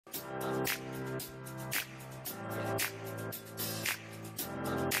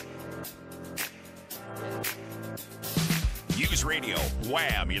News Radio,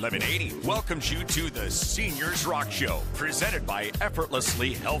 Wham 1180 welcomes you to the Seniors Rock Show, presented by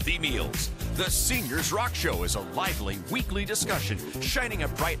Effortlessly Healthy Meals. The Seniors Rock Show is a lively weekly discussion shining a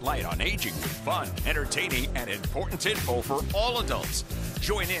bright light on aging with fun, entertaining, and important info for all adults.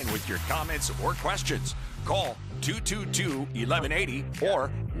 Join in with your comments or questions. Call 222-1180 or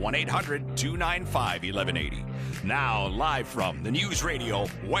 1-800-295-1180. Now, live from the News Radio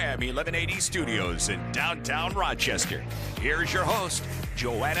Wham 1180 studios in downtown Rochester, here's your host,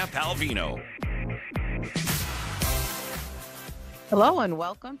 Joanna Palvino. Hello and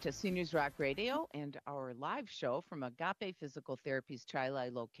welcome to Seniors Rock Radio and our live show from Agape Physical Therapy's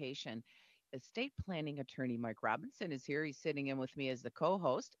Tri-Li location. Estate planning attorney Mike Robinson is here. He's sitting in with me as the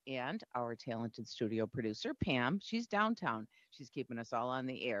co-host, and our talented studio producer, Pam. She's downtown. She's keeping us all on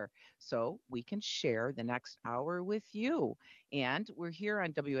the air so we can share the next hour with you. And we're here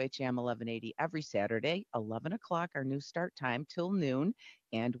on WHM 1180 every Saturday, 11 o'clock, our new start time, till noon.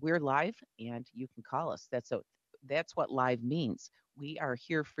 And we're live, and you can call us. That's what live means. We are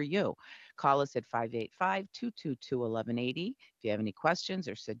here for you. Call us at 585-222-1180. If you have any questions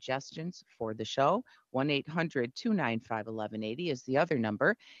or suggestions for the show, 1-800-295-1180 is the other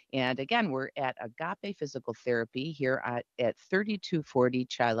number. And again, we're at Agape Physical Therapy here at 3240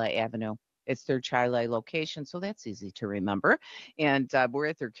 Tri-Li Avenue. It's their Tri-Li location, so that's easy to remember. And we're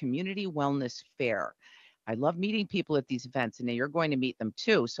at their Community Wellness Fair. I love meeting people at these events, and you're going to meet them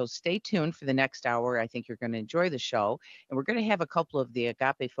too. So stay tuned for the next hour. I think you're going to enjoy the show. And we're going to have a couple of the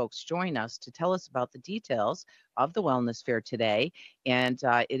Agape folks join us to tell us about the details of the Wellness Fair today. And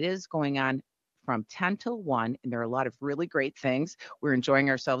it is going on from 10 till 1, and there are a lot of really great things. We're enjoying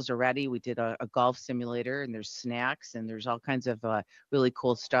ourselves already. We did a golf simulator, and there's snacks, and there's all kinds of really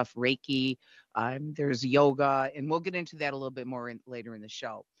cool stuff, Reiki, there's yoga, and we'll get into that a little bit more later in the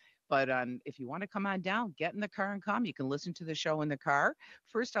show. But if you want to come on down, get in the car and come. You can listen to the show in the car.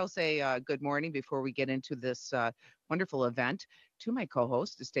 First, I'll say good morning before we get into this wonderful event to my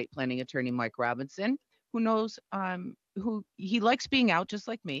co-host, estate planning attorney Mike Robinson, who knows who he likes being out just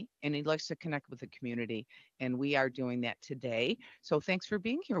like me, and he likes to connect with the community. And we are doing that today. So thanks for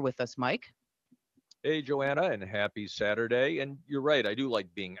being here with us, Mike. Hey, Joanna, and happy Saturday. And you're right, I do like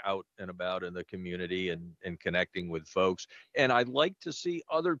being out and about in the community and connecting with folks. And I'd like to see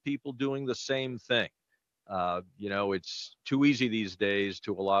other people doing the same thing. It's too easy these days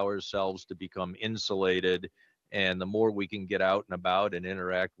to allow ourselves to become insulated. And the more we can get out and about and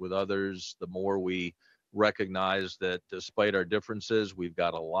interact with others, the more we recognize that despite our differences, we've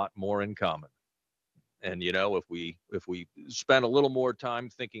got a lot more in common. And, if we spend a little more time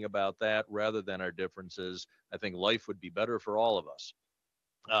thinking about that rather than our differences, I think life would be better for all of us.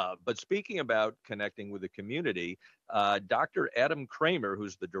 But speaking about connecting with the community, Dr. Adam Kramer,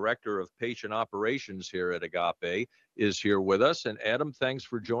 who's the Director of Patient Operations here at Agape, is here with us. And Adam, thanks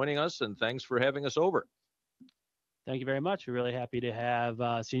for joining us, and thanks for having us over. Thank you very much. We're really happy to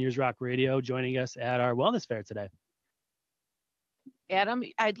have Seniors Rock Radio joining us at our Wellness Fair today. Adam,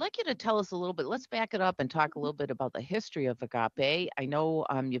 I'd like you to tell us a little bit. Let's back it up and talk a little bit about the history of Agape. I know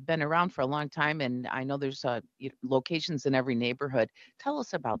you've been around for a long time, and I know there's locations in every neighborhood. Tell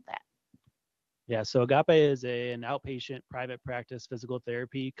us about that. Yeah, so Agape is an outpatient private practice physical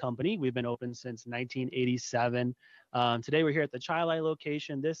therapy company. We've been open since 1987. Today we're here at the Tri-Li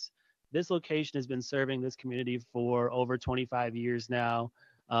location. This location has been serving this community for over 25 years now.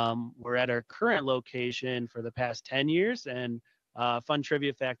 We're at our current location for the past 10 years, and fun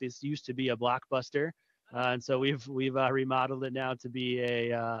trivia fact, this used to be a Blockbuster, and so we've remodeled it now to be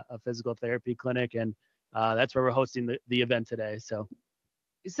a physical therapy clinic, and that's where we're hosting the event today. So,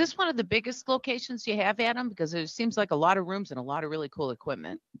 is this one of the biggest locations you have, Adam? Because it seems like a lot of rooms and a lot of really cool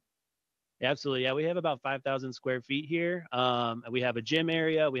equipment. Absolutely, yeah. We have about 5,000 square feet here. We have a gym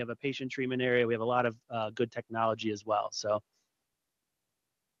area, we have a patient treatment area, we have a lot of good technology as well. So,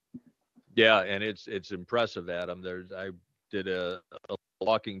 yeah, and it's impressive, Adam. I did a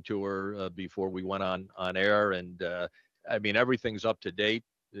walking tour before we went on air, and I mean, everything's up to date.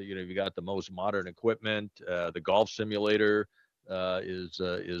 You got the most modern equipment. The golf simulator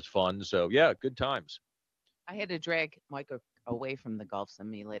is fun. So yeah, good times. I had to drag Mike away from the golf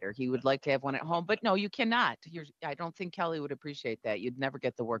simulator. He would like to have one at home, but no, you cannot. I don't think Kelly would appreciate that. You'd never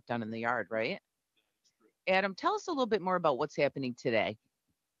get the work done in the yard, right? Adam, tell us a little bit more about what's happening today.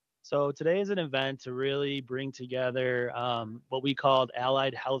 So today is an event to really bring together what we called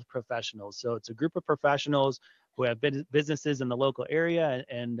allied health professionals. So it's a group of professionals who have businesses in the local area,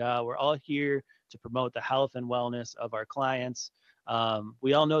 and we're all here to promote the health and wellness of our clients.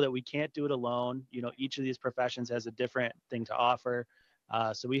 We all know that we can't do it alone. Each of these professions has a different thing to offer.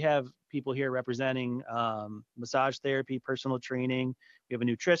 So we have people here representing massage therapy, personal training. We have a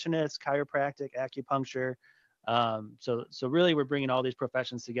nutritionist, chiropractic, acupuncture. So really, we're bringing all these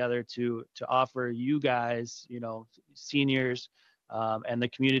professions together to offer you guys, seniors, and the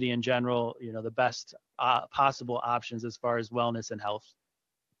community in general, the best possible options as far as wellness and health.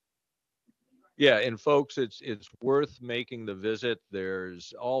 Yeah, and folks, it's worth making the visit.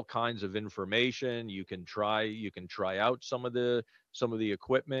 There's all kinds of information. You can try out some of the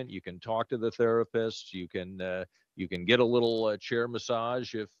equipment. You can talk to the therapists. You can get a little chair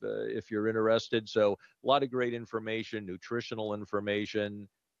massage if you're interested. So a lot of great information, nutritional information.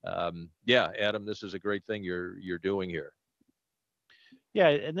 Yeah, Adam, this is a great thing you're doing here. Yeah,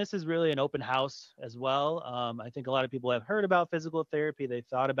 and this is really an open house as well. I think a lot of people have heard about physical therapy. They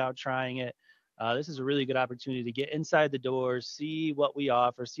thought about trying it. This is a really good opportunity to get inside the doors, see what we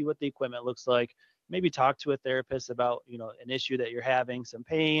offer, see what the equipment looks like, maybe talk to a therapist about, an issue that you're having, some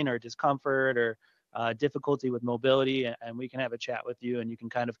pain or discomfort or difficulty with mobility, and we can have a chat with you, and you can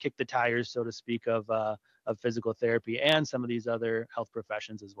kind of kick the tires, so to speak, of physical therapy and some of these other health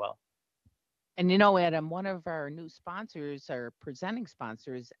professions as well. And Adam, one of our new sponsors, our presenting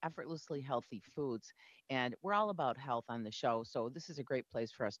sponsors, Effortlessly Healthy Foods. And we're all about health on the show. So this is a great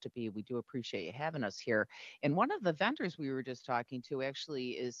place for us to be. We do appreciate you having us here. And one of the vendors we were just talking to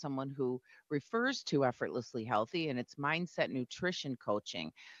actually is someone who refers to Effortlessly Healthy, and it's mindset nutrition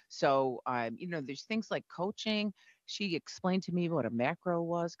coaching. So, there's things like coaching. She explained to me what a macro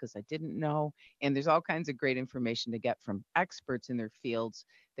was because I didn't know. And there's all kinds of great information to get from experts in their fields.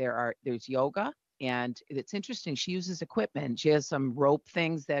 There's yoga, and it's interesting. She uses equipment. She has some rope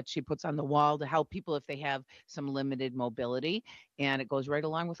things that she puts on the wall to help people if they have some limited mobility, and it goes right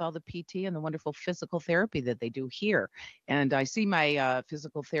along with all the PT and the wonderful physical therapy that they do here. And I see my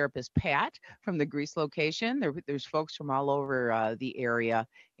physical therapist Pat from the Greece location. There's folks from all over the area,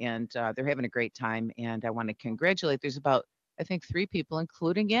 and they're having a great time. And I want to congratulate. There's about, I think, 3 people,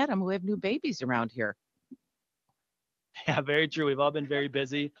 including Adam, who have new babies around here. Yeah, very true. We've all been very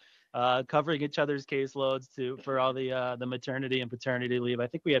busy covering each other's caseloads for all the maternity and paternity leave. I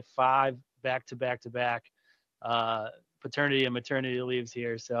think we had 5 back-to-back paternity and maternity leaves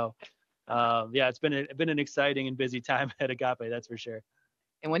here. So yeah, it's been an exciting and busy time at Agape, that's for sure.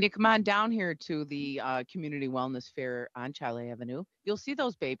 And when you come on down here to the Community Wellness Fair on Chile Avenue, you'll see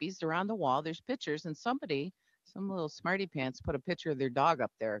those babies. They're on the wall. There's pictures, and some little smarty pants put a picture of their dog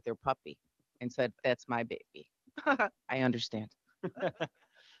up there, their puppy, and said, "That's my baby." I understand.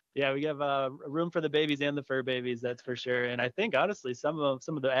 Yeah, we have room for the babies and the fur babies, that's for sure. And I think honestly, some of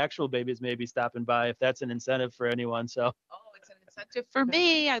the actual babies may be stopping by if that's an incentive for anyone. So. Oh, it's an incentive for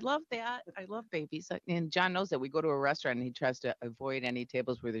me. I love that. I love babies. And John knows that. We go to a restaurant and he tries to avoid any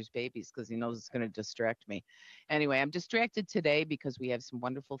tables where there's babies because he knows it's going to distract me. Anyway, I'm distracted today because we have some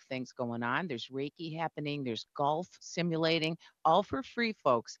wonderful things going on. There's Reiki happening. There's golf simulating, all for free,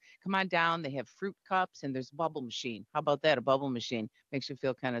 folks. Come on down. They have fruit cups and there's a bubble machine. How about that? A bubble machine makes you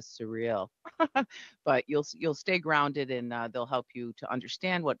feel kind of surreal. But you'll stay grounded, and they'll help you to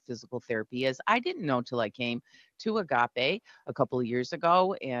understand what physical therapy is. I didn't know till I came to Agape a couple of years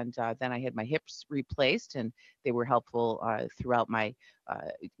ago, and then I had my hips replaced, and they were helpful throughout my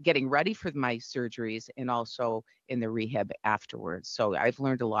getting ready for my surgeries and also in the rehab afterwards. So I've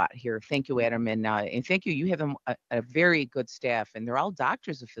learned a lot here. Thank you, Adam, and thank you. You have a very good staff, and they're all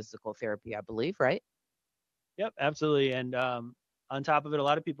doctors of physical therapy, I believe, right? Yep, absolutely. And on top of it, a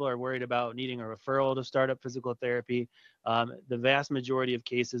lot of people are worried about needing a referral to start up physical therapy. The vast majority of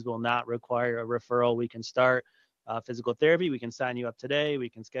cases will not require a referral. We can start physical therapy. We can sign you up today. We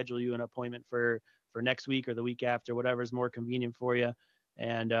can schedule you an appointment for next week or the week after, whatever is more convenient for you.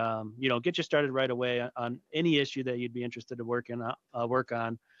 And, get you started right away on any issue that you'd be interested to work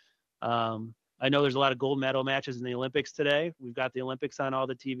on. I know there's a lot of gold medal matches in the Olympics today. We've got the Olympics on all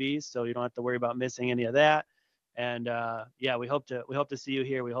the TVs, so you don't have to worry about missing any of that. And yeah, we hope to see you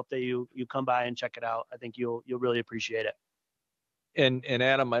here. We hope that you come by and check it out. I think you'll really appreciate it. And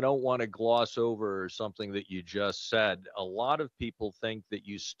Adam, I don't want to gloss over something that you just said. A lot of people think that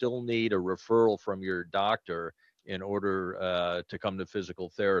you still need a referral from your doctor in order to come to physical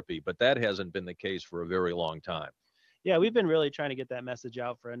therapy, but that hasn't been the case for a very long time. Yeah, we've been really trying to get that message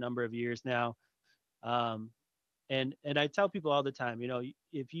out for a number of years now. And I tell people all the time,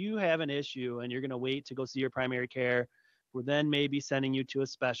 if you have an issue and you're going to wait to go see your primary care, we're then maybe sending you to a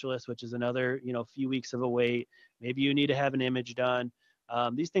specialist, which is another, few weeks of a wait. Maybe you need to have an image done.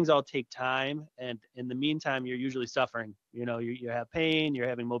 These things all take time. And in the meantime, you're usually suffering. You have pain, you're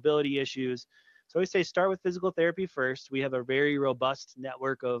having mobility issues. So we say start with physical therapy first. We have a very robust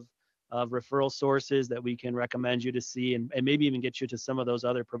network of of referral sources that we can recommend you to see, and maybe even get you to some of those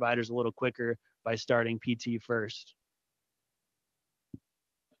other providers a little quicker by starting PT first.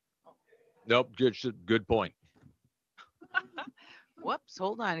 Nope, good point. Whoops,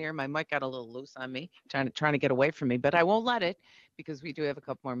 hold on here. My mic got a little loose on me, trying to get away from me, but I won't let it because we do have a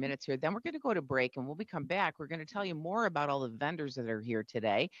couple more minutes here. Then we're going to go to break, and when we come back, we're going to tell you more about all the vendors that are here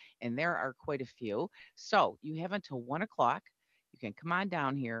today, and there are quite a few. So you have until 1 o'clock. You can come on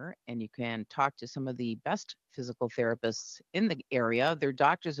down here and you can talk to some of the best physical therapists in the area. They're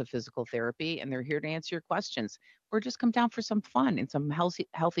doctors of physical therapy, and they're here to answer your questions. Or just come down for some fun and some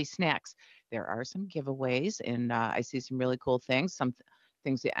healthy snacks. There are some giveaways, and I see some really cool things, some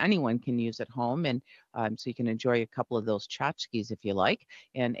things that anyone can use at home. And so you can enjoy a couple of those tchotchkes if you like.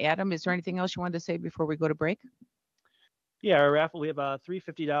 And Adam, is there anything else you wanted to say before we go to break? Yeah, our raffle, we have $3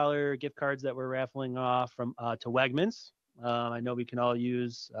 $50 gift cards that we're raffling off from to Wegmans. I know we can all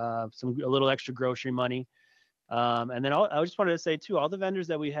use a little extra grocery money. And then I just wanted to say too, all the vendors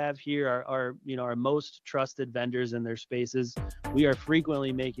that we have here are our most trusted vendors in their spaces. We are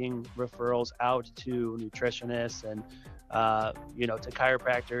frequently making referrals out to nutritionists and to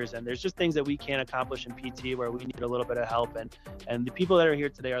chiropractors, and there's just things that we can't accomplish in PT where we need a little bit of help, and the people that are here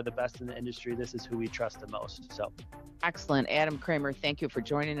today are the best in the industry. This is who we trust the most. So excellent. Adam Kramer, thank you for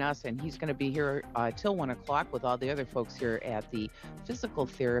joining us, and he's going to be here till 1 o'clock with all the other folks here at the physical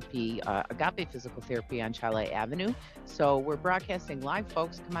therapy, Agape Physical Therapy on Chile Avenue. So we're broadcasting live,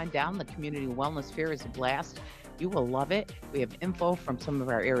 folks. Come on down. The Community Wellness Fair is a blast. You will love it. We have info from some of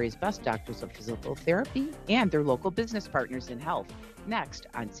our area's best doctors of physical therapy and their local business partners in health. Next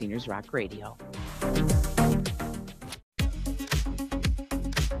on Seniors Rock Radio.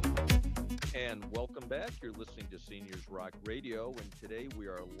 And welcome back. You're listening to Seniors Rock Radio, and today we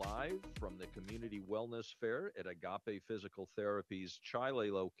are live from the Community Wellness Fair at Agape Physical Therapy's Chile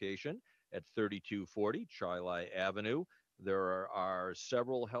location at 3240 Chile Avenue. There are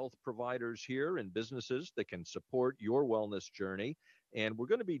several health providers here and businesses that can support your wellness journey. And we're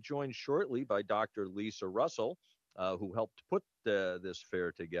going to be joined shortly by Dr. Lisa Russell, who helped put this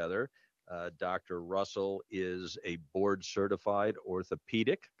fair together. Dr. Russell is a board-certified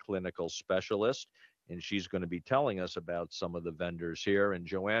orthopedic clinical specialist, and she's going to be telling us about some of the vendors here. And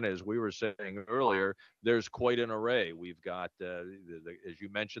Joanna, as we were saying earlier, there's quite an array. We've got, as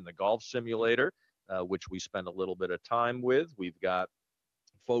you mentioned, the golf simulator, which we spend a little bit of time with. We've got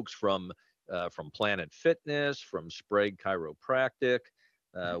folks from Planet Fitness, from Sprague Chiropractic.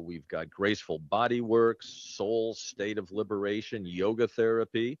 We've got Graceful Body Works, Soul State of Liberation, Yoga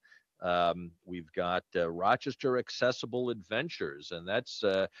Therapy. We've got Rochester Accessible Adventures, and that's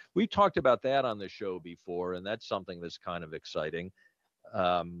we talked about that on the show before, and that's something that's kind of exciting.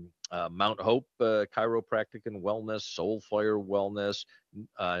 Mount Hope Chiropractic and Wellness, Soulfire Wellness,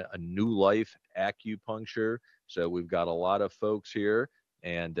 a New Life Acupuncture. So we've got a lot of folks here.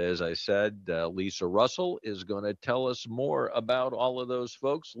 And as I said, Lisa Russell is going to tell us more about all of those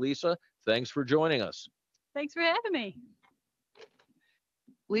folks. Lisa, thanks for joining us. Thanks for having me.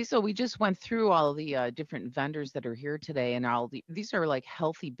 Lisa, we just went through all the different vendors that are here today, and these are like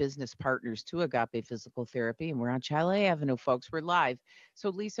healthy business partners to Agape Physical Therapy, and we're on Chile Avenue, folks. We're live. So,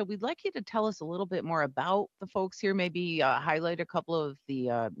 Lisa, we'd like you to tell us a little bit more about the folks here, maybe highlight a couple of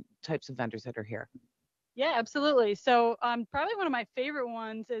the types of vendors that are here. Yeah, absolutely. So probably one of my favorite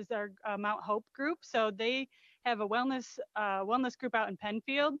ones is our Mount Hope group. So they have a wellness group out in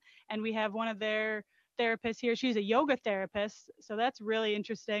Penfield, and we have one of their therapists here. She's a yoga therapist, so that's really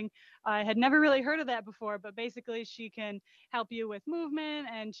interesting. I had never really heard of that before, but basically she can help you with movement,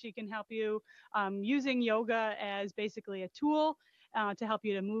 and she can help you using yoga as basically a tool to help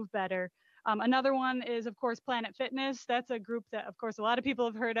you to move better. Another one is, of course, Planet Fitness. That's a group that, of course, a lot of people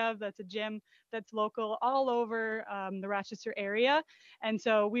have heard of. That's a gym that's local all over the Rochester area. And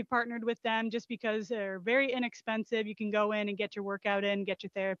so we partnered with them just because they're very inexpensive. You can go in and get your workout in, get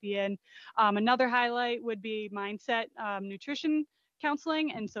your therapy in. Another highlight would be Mindset Nutrition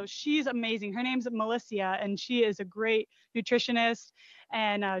Counseling. And so she's amazing. Her name's Melissa, and she is a great nutritionist.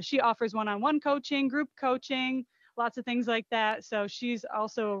 And she offers one-on-one coaching, group coaching, lots of things like that. So she's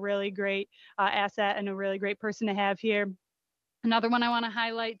also a really great asset and a really great person to have here. Another one I want to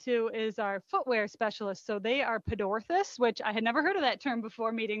highlight too is our footwear specialists. So they are podorthists, which I had never heard of that term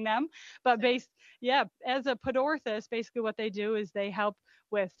before meeting them. But as a podorthist, basically what they do is they help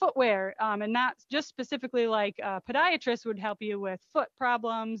with footwear, and not just specifically like podiatrists would help you with foot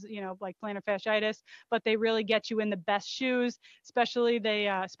problems, like plantar fasciitis, but they really get you in the best shoes. Especially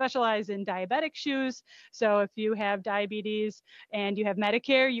they specialize in diabetic shoes. So if you have diabetes and you have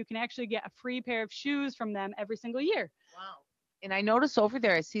Medicare, you can actually get a free pair of shoes from them every single year. Wow. And I notice over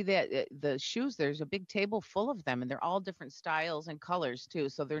there, I see that the shoes, there's a big table full of them, and they're all different styles and colors too.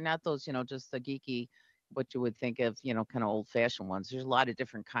 So they're not those, just the geeky, what you would think of, kind of old fashioned ones. There's a lot of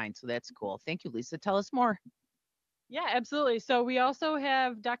different kinds. So that's cool. Thank you, Lisa. Tell us more. Yeah, absolutely. So we also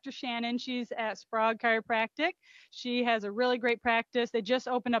have Dr. Shannon. She's at Sprague Chiropractic. She has a really great practice. They just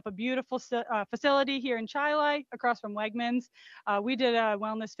opened up a beautiful facility here in Chili across from Wegmans. We did a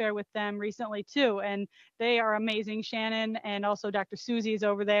wellness fair with them recently too, and they are amazing. Shannon and also Dr. Susie's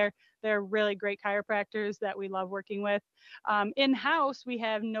over there. They're really great chiropractors that we love working with. In-house, we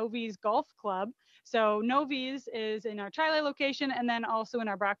have Novi's Golf Club. So Novi's is in our Chili location and then also in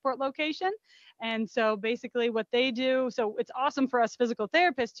our Brockport location. And so basically what they do, so it's awesome for us physical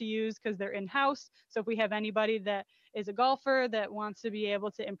therapists to use because they're in-house. So if we have anybody that is a golfer that wants to be able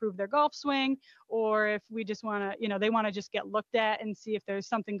to improve their golf swing, or if we just want to, they want to just get looked at and see if there's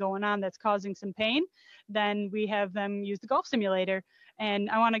something going on that's causing some pain, then we have them use the golf simulator.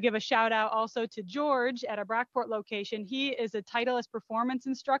 And I want to give a shout out also to George at our Brockport location. He is a Titleist performance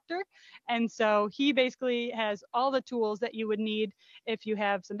instructor. And so he basically has all the tools that you would need if you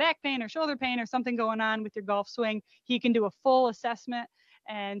have some back pain or shoulder pain or something going on with your golf swing. He can do a full assessment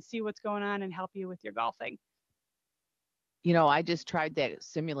and see what's going on and help you with your golfing. I just tried that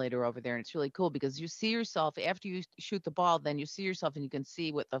simulator over there, and it's really cool because you see yourself after you shoot the ball. Then you see yourself, and you can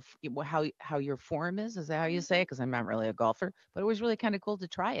see what how your form is. Is that how you say it? Because I'm not really a golfer, but it was really kind of cool to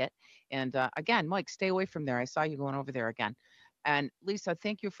try it. And again, Mike, stay away from there. I saw you going over there again. And Lisa,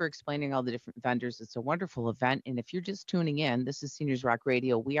 thank you for explaining all the different vendors. It's a wonderful event. And if you're just tuning in, this is Seniors Rock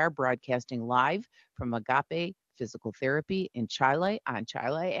Radio. We are broadcasting live from Agape Physical Therapy in Chile on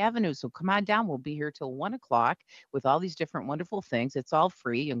Chile Avenue. So come on down. We'll be here till 1 o'clock with all these different wonderful things. It's all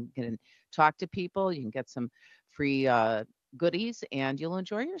free. You can talk to people. You can get some free goodies, and you'll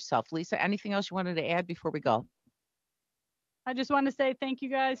enjoy yourself. Lisa, anything else you wanted to add before we go? I just want to say thank you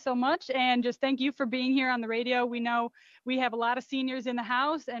guys so much, and just thank you for being here on the radio. We know we have a lot of seniors in the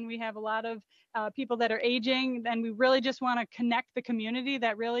house, and we have a lot of people that are aging, and we really just want to connect the community.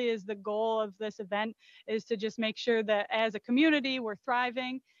 That really is the goal of this event, is to just make sure that as a community we're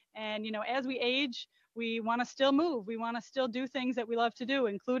thriving, and as we age, we want to still move. We want to still do things that we love to do,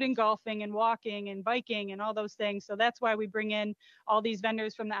 including golfing and walking and biking and all those things. So that's why we bring in all these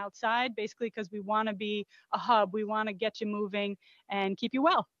vendors from the outside, basically because we want to be a hub. We want to get you moving and keep you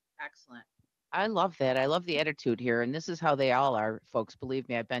well. Excellent. I love that. I love the attitude here. And this is how they all are, folks. Believe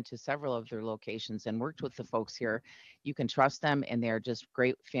me, I've been to several of their locations and worked with the folks here. You can trust them, and they're just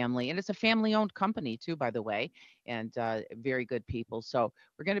great family. And it's a family owned company, too, by the way, and very good people. So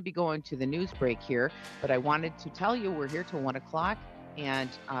we're going to be going to the news break here. But I wanted to tell you we're here till 1 o'clock. And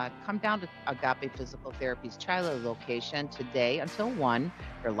come down to Agape Physical Therapy's Chile location today until 1.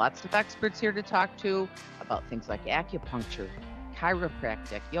 There are lots of experts here to talk to about things like acupuncture,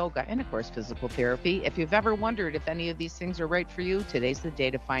 chiropractic, yoga, and of course, physical therapy. If you've ever wondered if any of these things are right for you, today's the day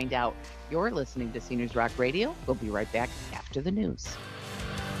to find out. You're listening to Seniors Rock Radio. We'll be right back after the news.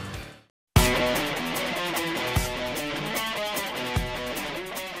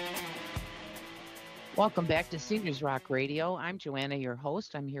 Welcome back to Seniors Rock Radio. I'm Joanna, your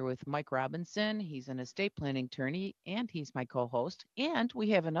host. I'm here with Mike Robinson. He's an estate planning attorney, and he's my co-host. And we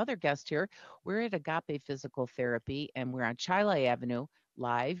have another guest here. We're at Agape Physical Therapy, and we're on Chile Avenue,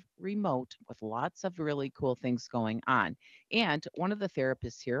 live, remote, with lots of really cool things going on. And one of the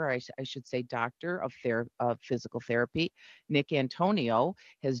therapists here, I should say doctor of physical therapy, Nick Antonio,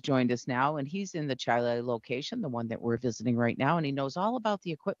 has joined us now, and he's in the Chile location, the one that we're visiting right now, and he knows all about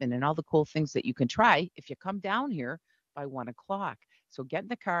the equipment and all the cool things that you can try if you come down here by 1 o'clock. So get in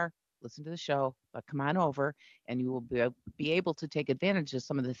the car, listen to the show, but come on over, and you will be able to take advantage of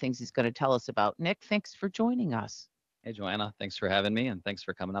some of the things he's going to tell us about. Nick, thanks for joining us. Hey, Joanna, thanks for having me, and thanks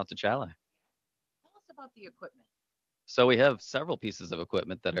for coming out to Chile. Tell us about the equipment. So we have several pieces of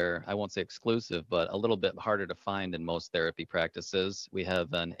equipment that are, I won't say exclusive, but a little bit harder to find in most therapy practices. We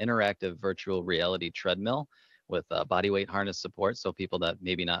have an interactive virtual reality treadmill with body weight harness support, so people that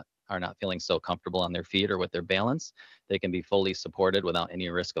maybe are not feeling so comfortable on their feet or with their balance, they can be fully supported without any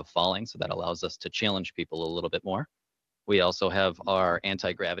risk of falling, so that allows us to challenge people a little bit more. We also have our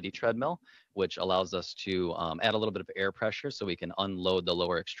anti-gravity treadmill, which allows us to add a little bit of air pressure so we can unload the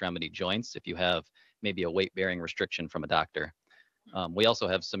lower extremity joints if you have maybe a weight-bearing restriction from a doctor. We also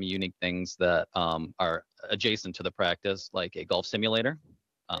have some unique things that are adjacent to the practice, like a golf simulator.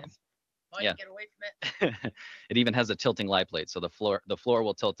 Yeah. Get away from it. It even has a tilting lie plate, so the floor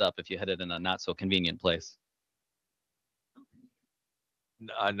will tilt up if you hit it in a not so convenient place.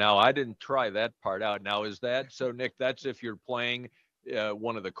 Now, I didn't try that part out. Now, is that so, Nick? That's if you're playing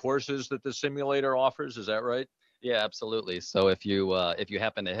one of the courses that the simulator offers. Is that right? Yeah, absolutely. So if you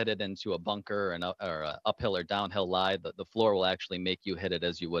happen to hit it into a bunker or a uphill or downhill lie, the floor will actually make you hit it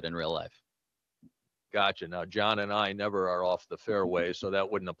as you would in real life. Gotcha. Now, John and I never are off the fairway, so that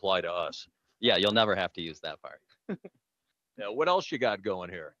wouldn't apply to us. Yeah, you'll never have to use that part. Yeah, what else you got going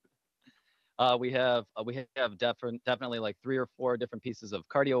here? We have definitely like 3 or 4 different pieces of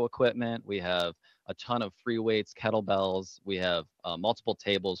cardio equipment. We have a ton of free weights, kettlebells. We have multiple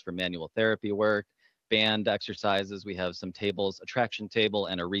tables for manual therapy work, band exercises. We have some tables, a traction table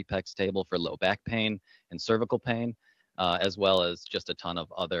and a repex table for low back pain and cervical pain, as well as just a ton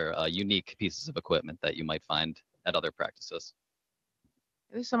of other unique pieces of equipment that you might find at other practices.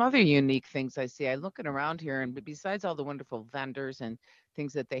 There's some other unique things I see. I'm looking around here, and besides all the wonderful vendors and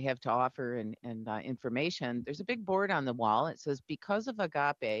things that they have to offer and information, there's a big board on the wall. It says, "Because of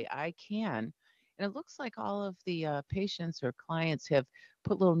Agape, I can." And it looks like all of the patients or clients have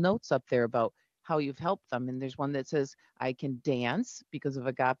put little notes up there about how you've helped them. And there's one that says, "I can dance because of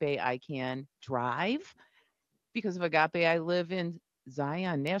Agape. I can drive because of Agape. I live in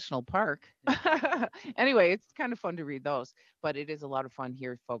Zion National Park." Anyway, it's kind of fun to read those, but it is a lot of fun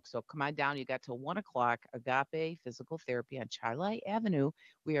here, folks. So come on down. You got till 1 o'clock. Agape Physical Therapy on Chilai Avenue.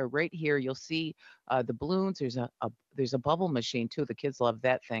 We are right here. You'll see the balloons. There's a bubble machine too. The kids love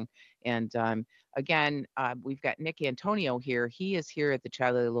that thing. And again, we've got Nick Antonio here. He is here at the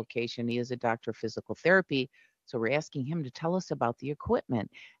Chilai location. He is a doctor of physical therapy. So we're asking him to tell us about the equipment.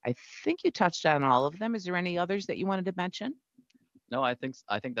 I think you touched on all of them. Is there any others that you wanted to mention? No, I think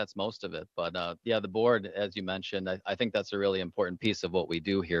that's most of it. But yeah, the board, as you mentioned, I think that's a really important piece of what we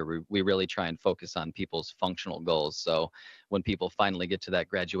do here. We really try and focus on people's functional goals. So when people finally get to that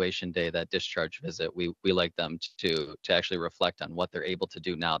graduation day, that discharge visit, we like them to actually reflect on what they're able to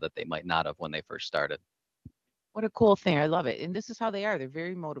do now that they might not have when they first started. What a cool thing. I love it. And this is how they are. They're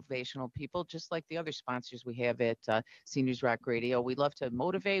very motivational people, just like the other sponsors we have at Seniors Rock Radio. We love to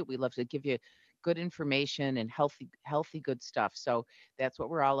motivate. We love to give you good information and healthy, good stuff. So that's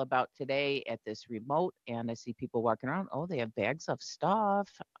what we're all about today at this remote. And I see people walking around. Oh, they have bags of stuff.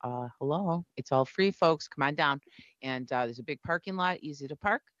 Hello. It's all free, folks. Come on down. And there's a big parking lot, easy to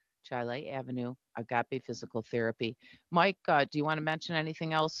park. Chile Avenue, Agape Physical Therapy. Mike, do you want to mention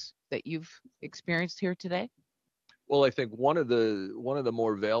anything else that you've experienced here today? Well, I think one of the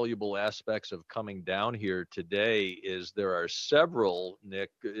more valuable aspects of coming down here today is there are several, Nick,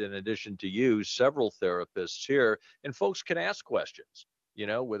 in addition to you, several therapists here, and folks can ask questions,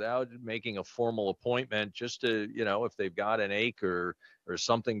 without making a formal appointment, just to, if they've got an ache or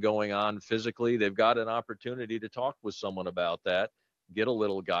something going on physically, they've got an opportunity to talk with someone about that, get a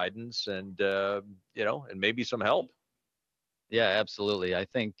little guidance and maybe some help. Yeah, absolutely. I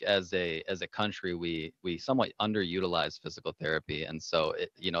think as a country, we somewhat underutilize physical therapy, and so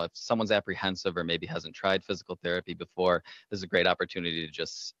if someone's apprehensive or maybe hasn't tried physical therapy before, this is a great opportunity to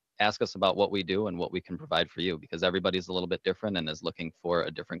just ask us about what we do and what we can provide for you, because everybody's a little bit different and is looking for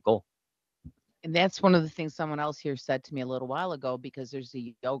a different goal. And that's one of the things someone else here said to me a little while ago, because there's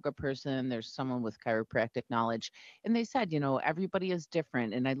a yoga person, there's someone with chiropractic knowledge, and they said, everybody is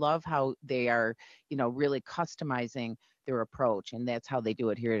different. And I love how they are, really customizing their approach. And that's how they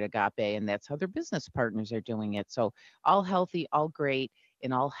do it here at Agape. And that's how their business partners are doing it. So all healthy, all great,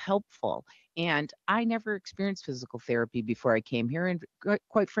 and all helpful. And I never experienced physical therapy before I came here. And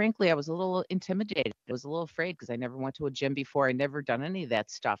quite frankly, I was a little intimidated. I was a little afraid because I never went to a gym before. I never done any of that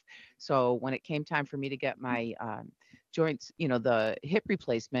stuff. So when it came time for me to get my joints, the hip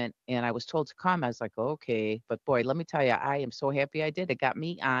replacement, and I was told to come, I was like, okay. But boy, let me tell you, I am so happy I did. It got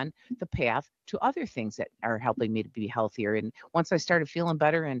me on the path to other things that are helping me to be healthier. And once I started feeling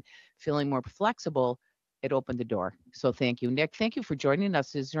better and feeling more flexible, it opened the door. So thank you, Nick. Thank you for joining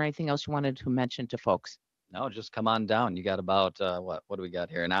us. Is there anything else you wanted to mention to folks? No, just come on down. You got about what do we got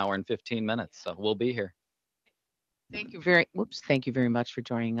here? An hour and 15 minutes. So we'll be here. Thank you very much for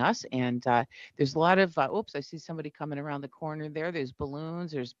joining us. And there's a lot of, I see somebody coming around the corner there. There's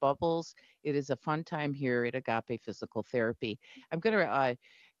balloons, there's bubbles. It is a fun time here at Agape Physical Therapy. I'm going to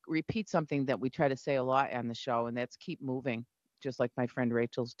repeat something that we try to say a lot on the show, and that's keep moving. Just like my friend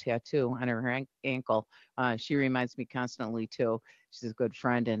Rachel's tattoo on her ankle. She reminds me constantly too. She's a good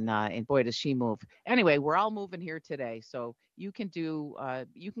friend, and boy, does she move. Anyway, we're all moving here today. So you can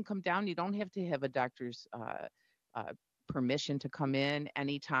come down. You don't have to have a doctor's uh, permission to come in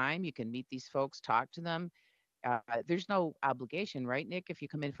anytime. You can meet these folks, talk to them. There's no obligation, right, Nick, if you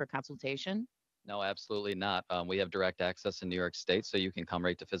come in for a consultation? No, absolutely not. We have direct access in New York State, so you can come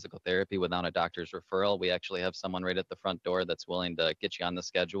right to physical therapy without a doctor's referral. We actually have someone right at the front door that's willing to get you on the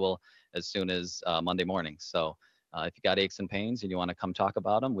schedule as soon as Monday morning. So if you got aches and pains and you want to come talk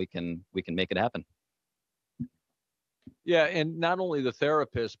about them, we can make it happen. Yeah, and not only the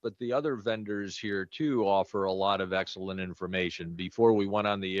therapist, but the other vendors here too offer a lot of excellent information. Before we went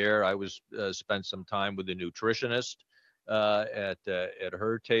on the air, I was spent some time with a nutritionist at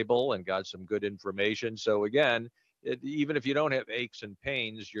her table and got some good information. So again, even if you don't have aches and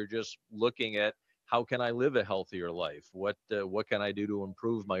pains, you're just looking at how can I live a healthier life? What can I do to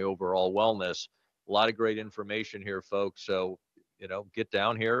improve my overall wellness? A lot of great information here, folks. So get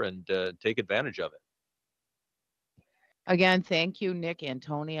down here and take advantage of it. Again, thank you, Nick,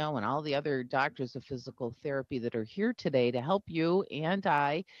 Antonio, and all the other doctors of physical therapy that are here today to help you and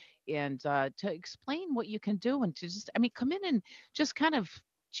I, and to explain what you can do and to just, I mean, come in and just kind of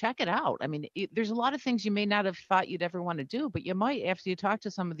check it out. I mean, there's a lot of things you may not have thought you'd ever want to do, but you might after you talk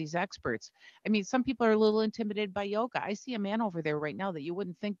to some of these experts. I mean, some people are a little intimidated by yoga. I see a man over there right now that you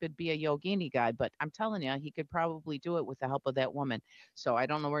wouldn't think would be a yogini guy, but I'm telling you, he could probably do it with the help of that woman. So I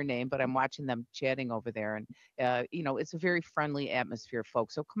don't know her name, but I'm watching them chatting over there, and it's a very friendly atmosphere,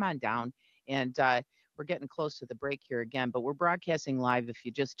 folks. So come on down. And we're getting close to the break here again, but we're broadcasting live if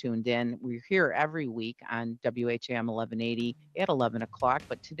you just tuned in. We're here every week on WHAM 1180 at 11 o'clock,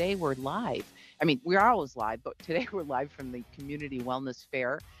 but today we're live. I mean, we're always live, but today we're live from the Community Wellness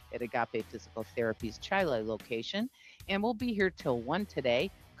Fair at Agape Physical Therapy's Chile location, and we'll be here till 1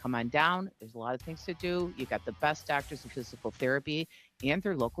 today. Come on down. There's a lot of things to do. You got the best doctors of physical therapy and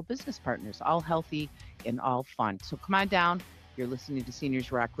their local business partners, all healthy and all fun. So come on down. You're listening to Seniors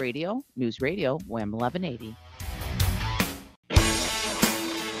Rock Radio, News Radio, WHAM 1180.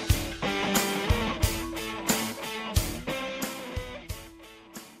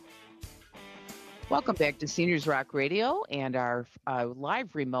 Welcome back to Seniors Rock Radio and our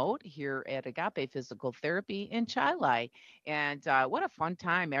live remote here at Agape Physical Therapy in Chile. And what a fun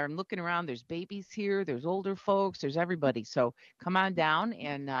time. I'm looking around. There's babies here. There's older folks. There's everybody. So come on down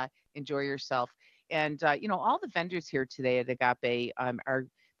and enjoy yourself. And, all the vendors here today at Agape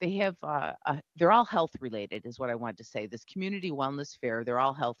they're all health related is what I want to say. This community wellness fair, they're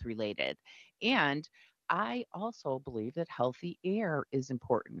all health related. And I also believe that healthy air is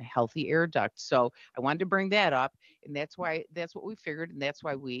important, healthy air ducts. So I wanted to bring that up. And that's what we figured. And that's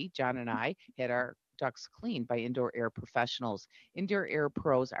why John and I, had our ducts cleaned by indoor air professionals. Indoor air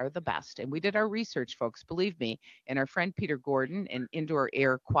pros are the best. And we did our research, folks, believe me. And our friend Peter Gordon, an indoor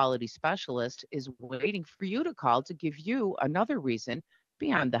air quality specialist, is waiting for you to call to give you another reason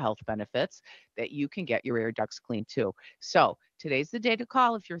beyond the health benefits that you can get your air ducts cleaned too. So today's the day to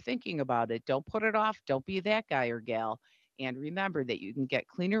call if you're thinking about it. Don't put it off. Don't be that guy or gal. And remember that you can get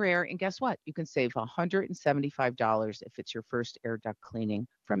cleaner air. And guess what? You can save $175 if it's your first air duct cleaning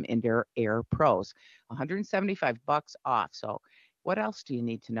from Indoor Air Pros. $175 off. So what else do you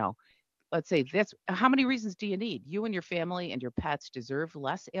need to know? Let's say this. How many reasons do you need? You and your family and your pets deserve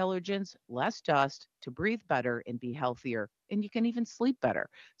less allergens, less dust, to breathe better and be healthier. And you can even sleep better.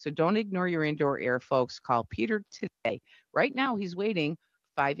 So don't ignore your indoor air, folks. Call Peter today. Right now, he's waiting.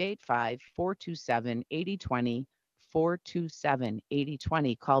 585-427-8020.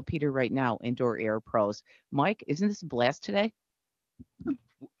 427-8020. Call Peter right now, Indoor Air Pros. Mike, isn't this a blast today?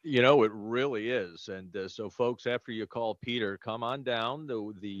 It really is. And so, folks, after you call Peter, come on down.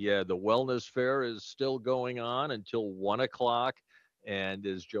 The wellness fair is still going on until 1 o'clock. And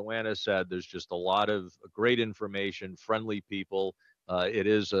as Joanna said, there's just a lot of great information, friendly people. It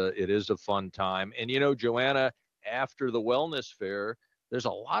is a fun time. And Joanna, after the wellness fair, there's a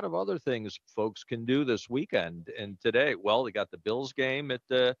lot of other things folks can do this weekend and today. Well, they got the Bills game at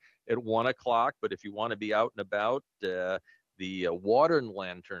 1 o'clock, but if you want to be out and about, the Water and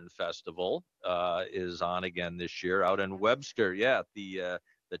Lantern Festival is on again this year out in Webster. Yeah, the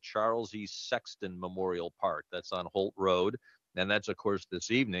Charles E. Sexton Memorial Park. That's on Holt Road, and that's of course this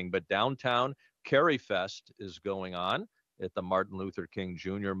evening. But downtown, Carry Fest is going on at the Martin Luther King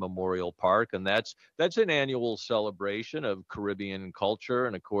Jr. Memorial Park, and that's an annual celebration of Caribbean culture,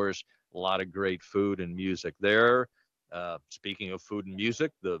 and of course a lot of great food and music there. Speaking of food and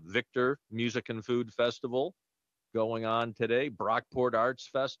music, the Victor Music and Food Festival going on today, Brockport Arts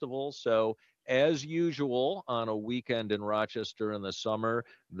Festival. So as usual on a weekend in Rochester in the summer,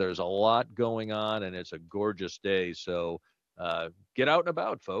 there's a lot going on and it's a gorgeous day. So get out and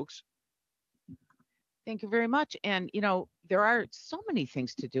about, folks. Thank you very much. And, there are so many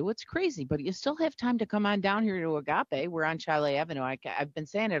things to do. It's crazy, but you still have time to come on down here to Agape. We're on Chile Avenue. I've been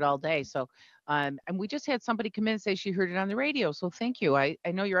saying it all day. So, and we just had somebody come in and say she heard it on the radio. So thank you. I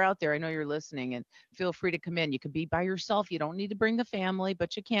know you're out there. I know you're listening, and feel free to come in. You can be by yourself. You don't need to bring the family,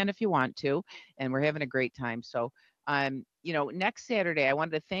 but you can if you want to. And we're having a great time. So Next Saturday, I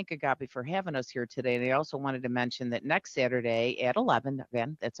wanted to thank Agape for having us here today. And I also wanted to mention that next Saturday at 11,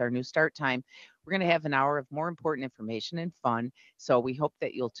 again, that's our new start time, we're going to have an hour of more important information and fun. So we hope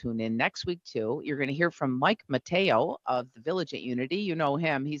that you'll tune in next week, too. You're going to hear from Mike Mateo of the Village at Unity. You know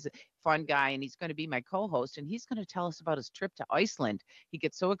him. He's a fun guy, and he's going to be my co-host, and he's going to tell us about his trip to Iceland. He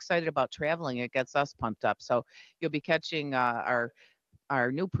gets so excited about traveling, it gets us pumped up. So you'll be catching our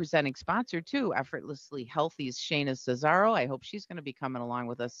new presenting sponsor too, Effortlessly Healthy's Shayna Cesaro. I hope she's going to be coming along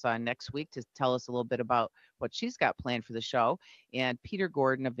with us next week to tell us a little bit about what she's got planned for the show. And Peter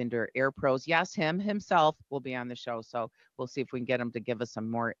Gordon of Indoor Air Pros, yes, himself will be on the show. So we'll see if we can get him to give us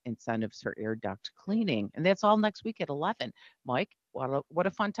some more incentives for air duct cleaning. And that's all next week at 11. Mike, what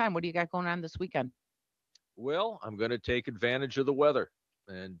a fun time. What do you got going on this weekend? Well, I'm going to take advantage of the weather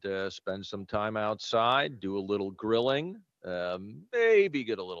and spend some time outside, do a little grilling, maybe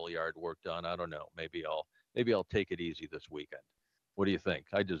get a little yard work done. I don't know. Maybe I'll take it easy this weekend. What do you think?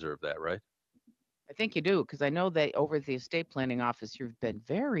 I deserve that, right? I think you do, because I know that over at the estate planning office, you've been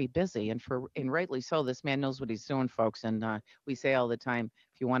very busy, and rightly so. This man knows what he's doing, folks. And we say all the time,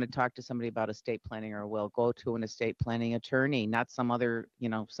 if you want to talk to somebody about estate planning or will, go to an estate planning attorney, not some other,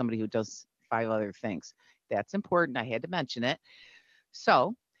 somebody who does 5 other things. That's important. I had to mention it.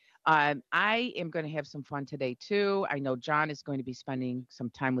 So I am going to have some fun today, too. I know John is going to be spending some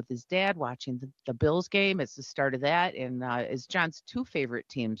time with his dad watching the Bills game. It's the start of that. And it's John's 2 favorite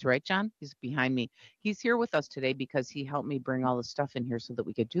teams, right, John? He's behind me. He's here with us today because he helped me bring all the stuff in here so that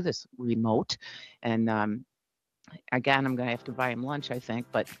we could do this remote. And again, I'm going to have to buy him lunch, I think,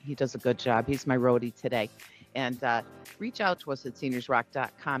 but he does a good job. He's my roadie today. And reach out to us at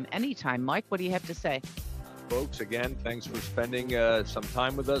seniorsrock.com anytime. Mike, what do you have to say? Folks, again, thanks for spending some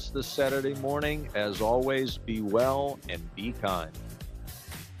time with us this Saturday morning. As always, be well and be kind.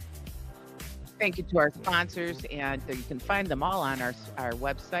 Thank you to our sponsors, and you can find them all on our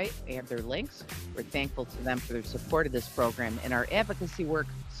website and their links. We're thankful to them for their support of this program and our advocacy work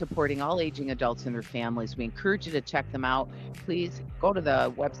supporting all aging adults and their families. We encourage you to check them out. Please go to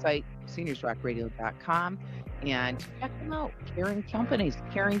the website, seniorsrockradio.com, and check them out. Caring companies,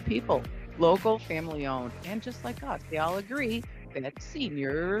 caring people, local, family owned, and just like us, they all agree that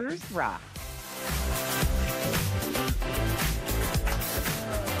seniors rock.